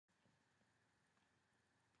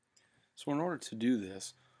So in order to do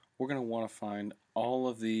this, we're going to want to find all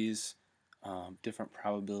of these different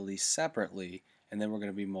probabilities separately, and then we're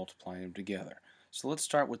going to be multiplying them together. So let's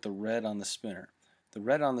start with the red on the spinner. The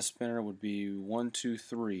red on the spinner would be 1, 2,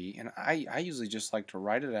 3, and I usually just like to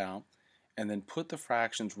write it out and then put the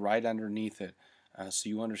fractions right underneath it so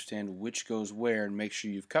you understand which goes where and make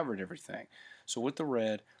sure you've covered everything. So with the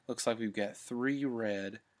red, looks like we've got 3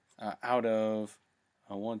 red out of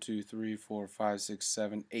 1, 2, 3, 4, 5, 6,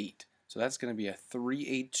 7, 8. So that's going to be a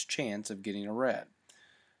 3/8 chance of getting a red.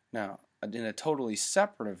 Now, in a totally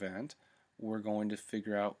separate event, we're going to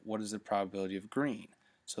figure out what is the probability of green.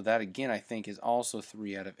 So that again I think is also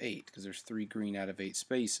 3 out of 8 because there's 3 green out of 8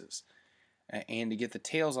 spaces. And to get the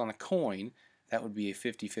tails on a coin, that would be a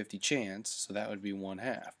 50-50 chance, so that would be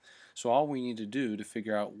 1/2. So all we need to do to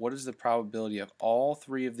figure out what is the probability of all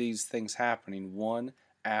 3 of these things happening, one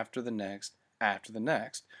after the next,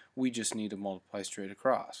 we just need to multiply straight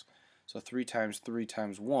across. So 3 times 3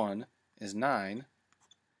 times 1 is 9,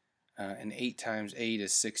 and 8 times 8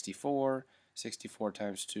 is 64. 64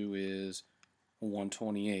 times 2 is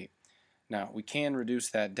 128. Now we can reduce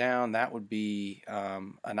that down. That would be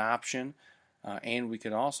an option, and we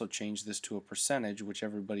could also change this to a percentage, which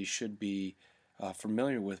everybody should be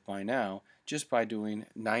familiar with by now, just by doing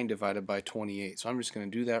 9 divided by 28. So I'm just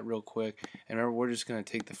going to do that real quick, and remember we're just going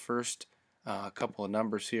to take the first couple of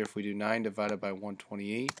numbers here. If we do 9 divided by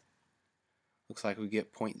 128, looks like we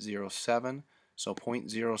get 0.07. So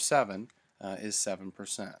 0.07 is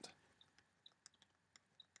 7%.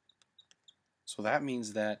 So that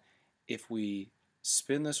means that if we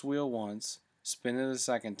spin this wheel once, spin it a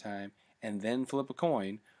second time, and then flip a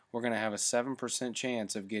coin, we're going to have a 7%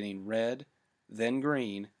 chance of getting red, then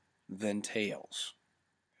green, then tails.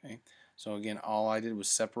 Okay? So again, all I did was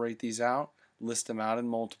separate these out, list them out, and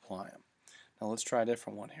multiply them. Now let's try a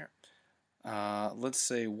different one here. Let's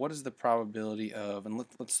say what is the probability of, and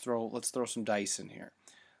let's throw some dice in here.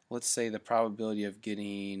 Let's say the probability of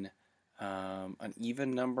getting an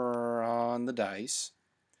even number on the dice,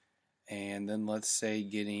 and then let's say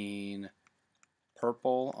getting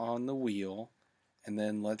purple on the wheel, and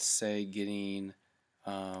then let's say getting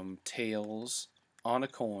tails on a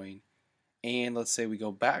coin, and let's say we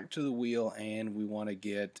go back to the wheel and we want to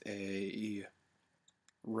get a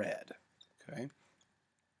red. Okay.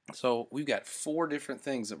 So we've got 4 different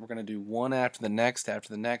things that we're going to do one after the next, after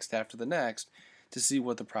the next, after the next to see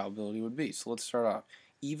what the probability would be. So let's start off.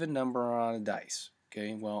 Even number on a dice.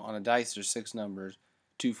 Okay, well on a dice there's 6 numbers,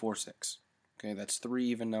 2, 4, 6. Okay, that's 3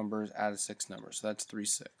 even numbers out of 6 numbers, so that's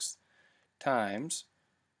 3/6. Times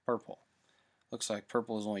purple. Looks like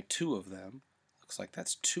purple is only 2 of them. Looks like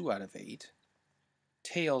that's 2 out of 8.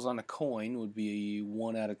 Tails on a coin would be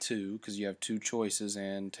 1 out of 2 because you have 2 choices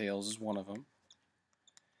and tails is one of them.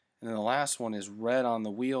 And then the last one is red on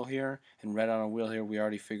the wheel here, and red on a wheel here we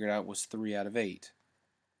already figured out was 3 out of 8.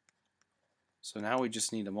 So now we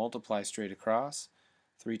just need to multiply straight across.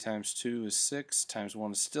 3 times 2 is 6, times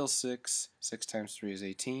 1 is still 6, 6 times 3 is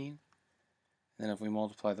 18. And then if we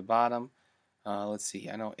multiply the bottom, let's see,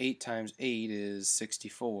 I know 8 times 8 is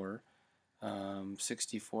 64.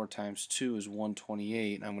 64 times 2 is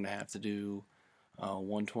 128, and I'm going to have to do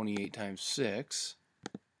 128 times 6.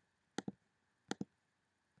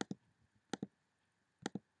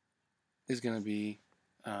 Is going to be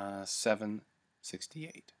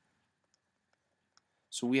 768.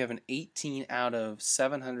 So we have an 18 out of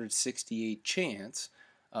 768 chance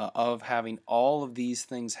of having all of these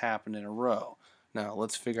things happen in a row. Now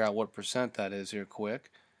let's figure out what percent that is here quick.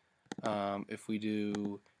 If we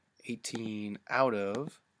do 18 out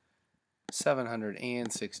of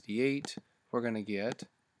 768, we're going to get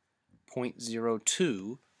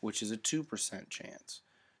 0.02, which is a 2% chance.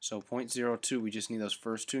 So 0.02, we just need those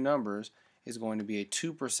first 2 numbers, is going to be a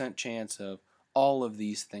 2% chance of all of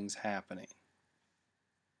these things happening.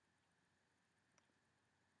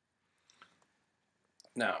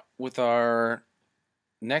 Now, with our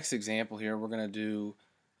next example here, we're going to do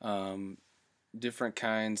different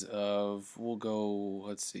kinds of, we'll go,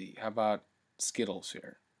 let's see, how about Skittles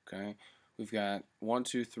here, okay? We've got 1,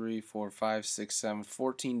 2, 3, 4, 5, 6, 7,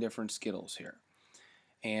 14 different Skittles here.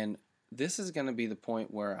 And this is going to be the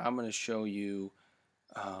point where I'm going to show you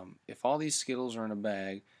if all these Skittles are in a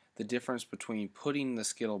bag, the difference between putting the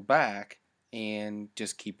Skittle back and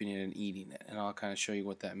just keeping it and eating it. And I'll kind of show you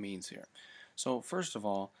what that means here. So first of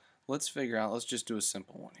all, let's figure out, let's just do a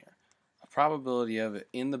simple one here. A probability of it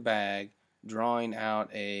in the bag drawing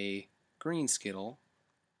out a green Skittle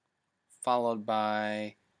followed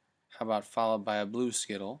by, how about followed by a blue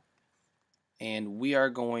Skittle, and we are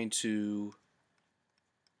going to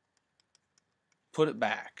put it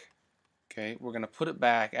back. Okay, we're going to put it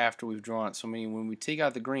back after we've drawn it. So meaning when we take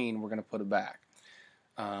out the green, we're going to put it back.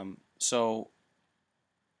 So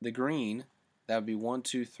the green, that would be 1,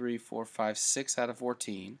 2, 3, 4, 5, 6 out of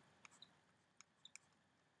 14.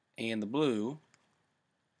 And the blue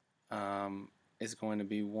is going to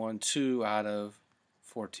be 1, 2 out of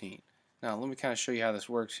 14. Now let me kind of show you how this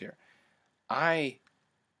works here.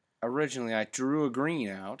 Originally I drew a green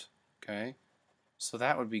out, okay, so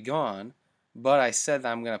that would be gone, but I said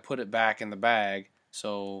that I'm going to put it back in the bag,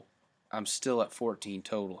 so I'm still at 14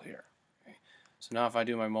 total here. Okay. So now if I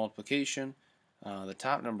do my multiplication, the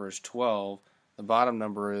top number is 12, the bottom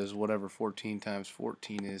number is whatever 14 times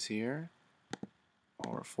 14 is here,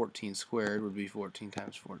 or 14 squared would be 14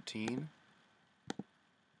 times 14.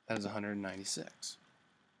 That is 196.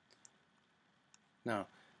 Now,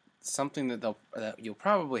 something that you'll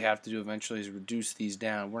probably have to do eventually is reduce these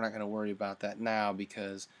down. We're not going to worry about that now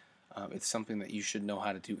because it's something that you should know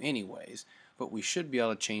how to do anyways. But we should be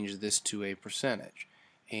able to change this to a percentage.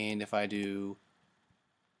 And if I do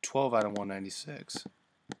 12 out of 196,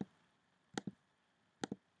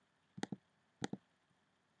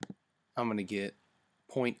 I'm going to get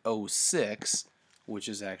 0.06, which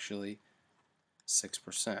is actually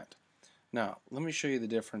 6%. Now, let me show you the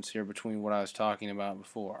difference here between what I was talking about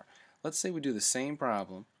before. Let's say we do the same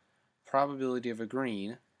problem, probability of a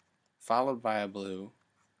green followed by a blue,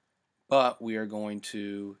 but we are going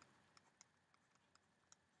to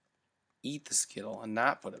eat the Skittle and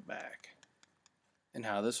not put it back, and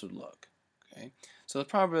how this would look. Okay, so the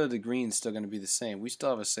probability of the green is still going to be the same. We still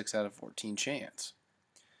have a 6 out of 14 chance.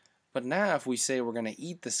 But now if we say we're going to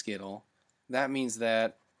eat the Skittle, that means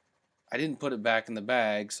that I didn't put it back in the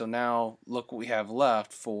bag, so now look what we have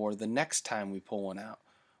left for the next time we pull one out.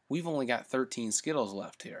 We've only got 13 Skittles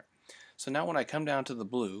left here. So now when I come down to the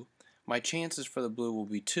blue, my chances for the blue will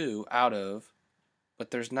be 2 out of,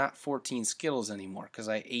 but there's not 14 Skittles anymore because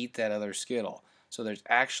I ate that other Skittle. So there's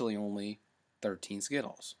actually only 13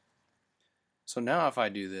 Skittles. So now if I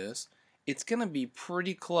do this, it's going to be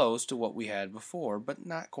pretty close to what we had before, but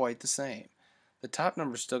not quite the same. The top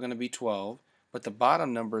number is still going to be 12, but the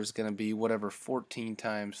bottom number is going to be whatever 14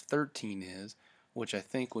 times 13 is, which I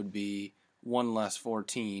think would be 1 less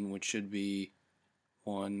 14, which should be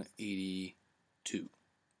 182.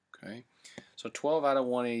 Okay, so 12 out of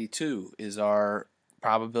 182 is our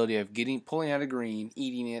probability of pulling out a green,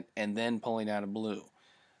 eating it, and then pulling out a blue.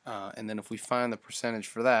 And then if we find the percentage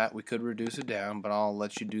for that, we could reduce it down, but I'll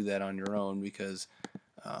let you do that on your own because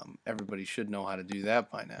everybody should know how to do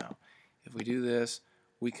that by now. If we do this,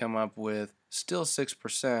 we come up with still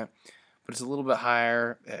 6%, but it's a little bit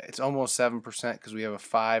higher. It's almost 7% because we have a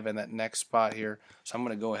 5 in that next spot here. So I'm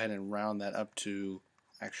going to go ahead and round that up to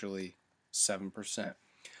actually 7%.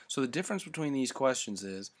 So the difference between these questions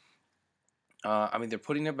is I'm either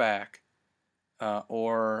putting it back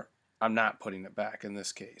or I'm not putting it back in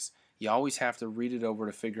this case. You always have to read it over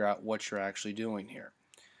to figure out what you're actually doing here.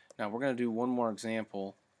 Now we're going to do one more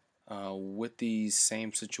example with these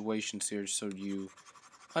same situations here so you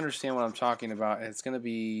understand what I'm talking about. And it's going to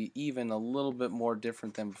be even a little bit more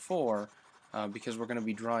different than before because we're going to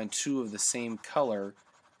be drawing two of the same color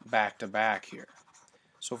back to back here.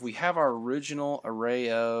 So if we have our original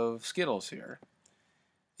array of Skittles here,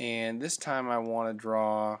 and this time I want to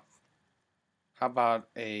draw, how about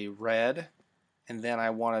a red, and then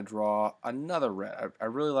I want to draw another red. I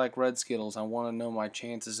really like red Skittles. I want to know my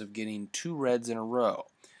chances of getting 2 reds in a row.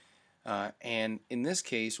 And in this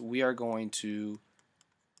case, we are going to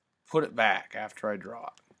put it back after I draw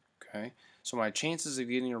it. Okay, so my chances of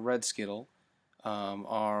getting a red Skittle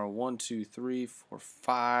are 1, 2, 3, 4,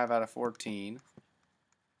 5 out of 14.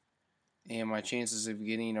 And my chances of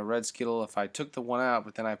getting a red Skittle, if I took the one out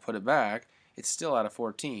but then I put it back, it's still out of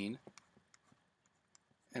 14.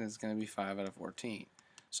 And it's going to be 5 out of 14.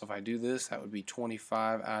 So if I do this, that would be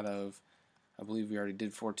 25 out of, I believe we already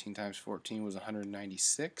did 14 times 14 was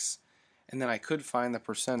 196. And then I could find the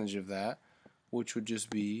percentage of that, which would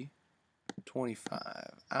just be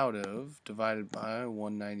 25 out of divided by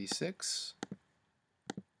 196.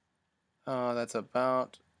 That's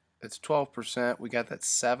about, it's 12%. We got that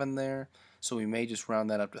 7 there, so we may just round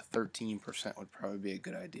that up to 13% would probably be a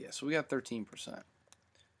good idea. So we got 13%.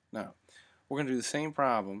 Now, we're going to do the same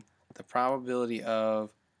problem. The probability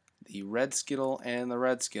of the red Skittle and the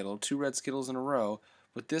red Skittle, 2 red Skittles in a row,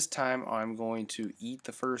 but this time I'm going to eat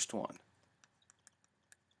the first one,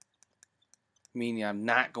 meaning I'm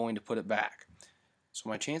not going to put it back. So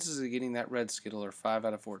my chances of getting that red Skittle are 5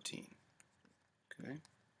 out of 14. Okay.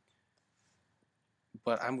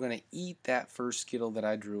 But I'm going to eat that first Skittle that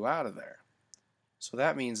I drew out of there. So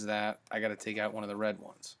that means that I got to take out one of the red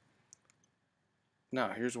ones. Now,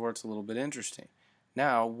 here's where it's a little bit interesting.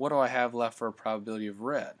 Now, what do I have left for a probability of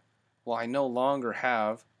red? Well, I no longer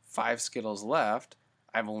have 5 Skittles left.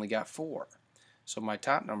 I've only got 4. So my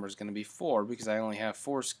top number is going to be 4 because I only have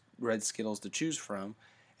 4 red Skittles to choose from.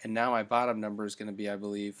 And now my bottom number is going to be, I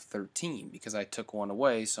believe, 13 because I took one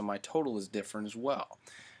away, so my total is different as well.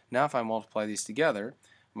 Now if I multiply these together,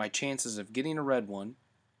 my chances of getting a red one,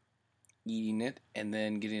 eating it, and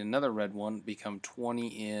then getting another red one become 20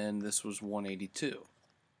 in, this was 182.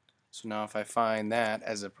 So now if I find that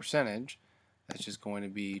as a percentage, that's just going to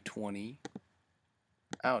be 20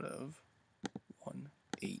 out of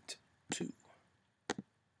 182,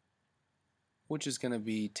 which is going to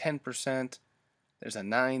be 10%. There's a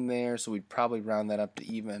 9 there, so we'd probably round that up to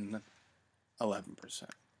even 11%. So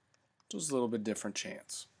it's a little bit different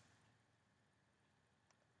chance.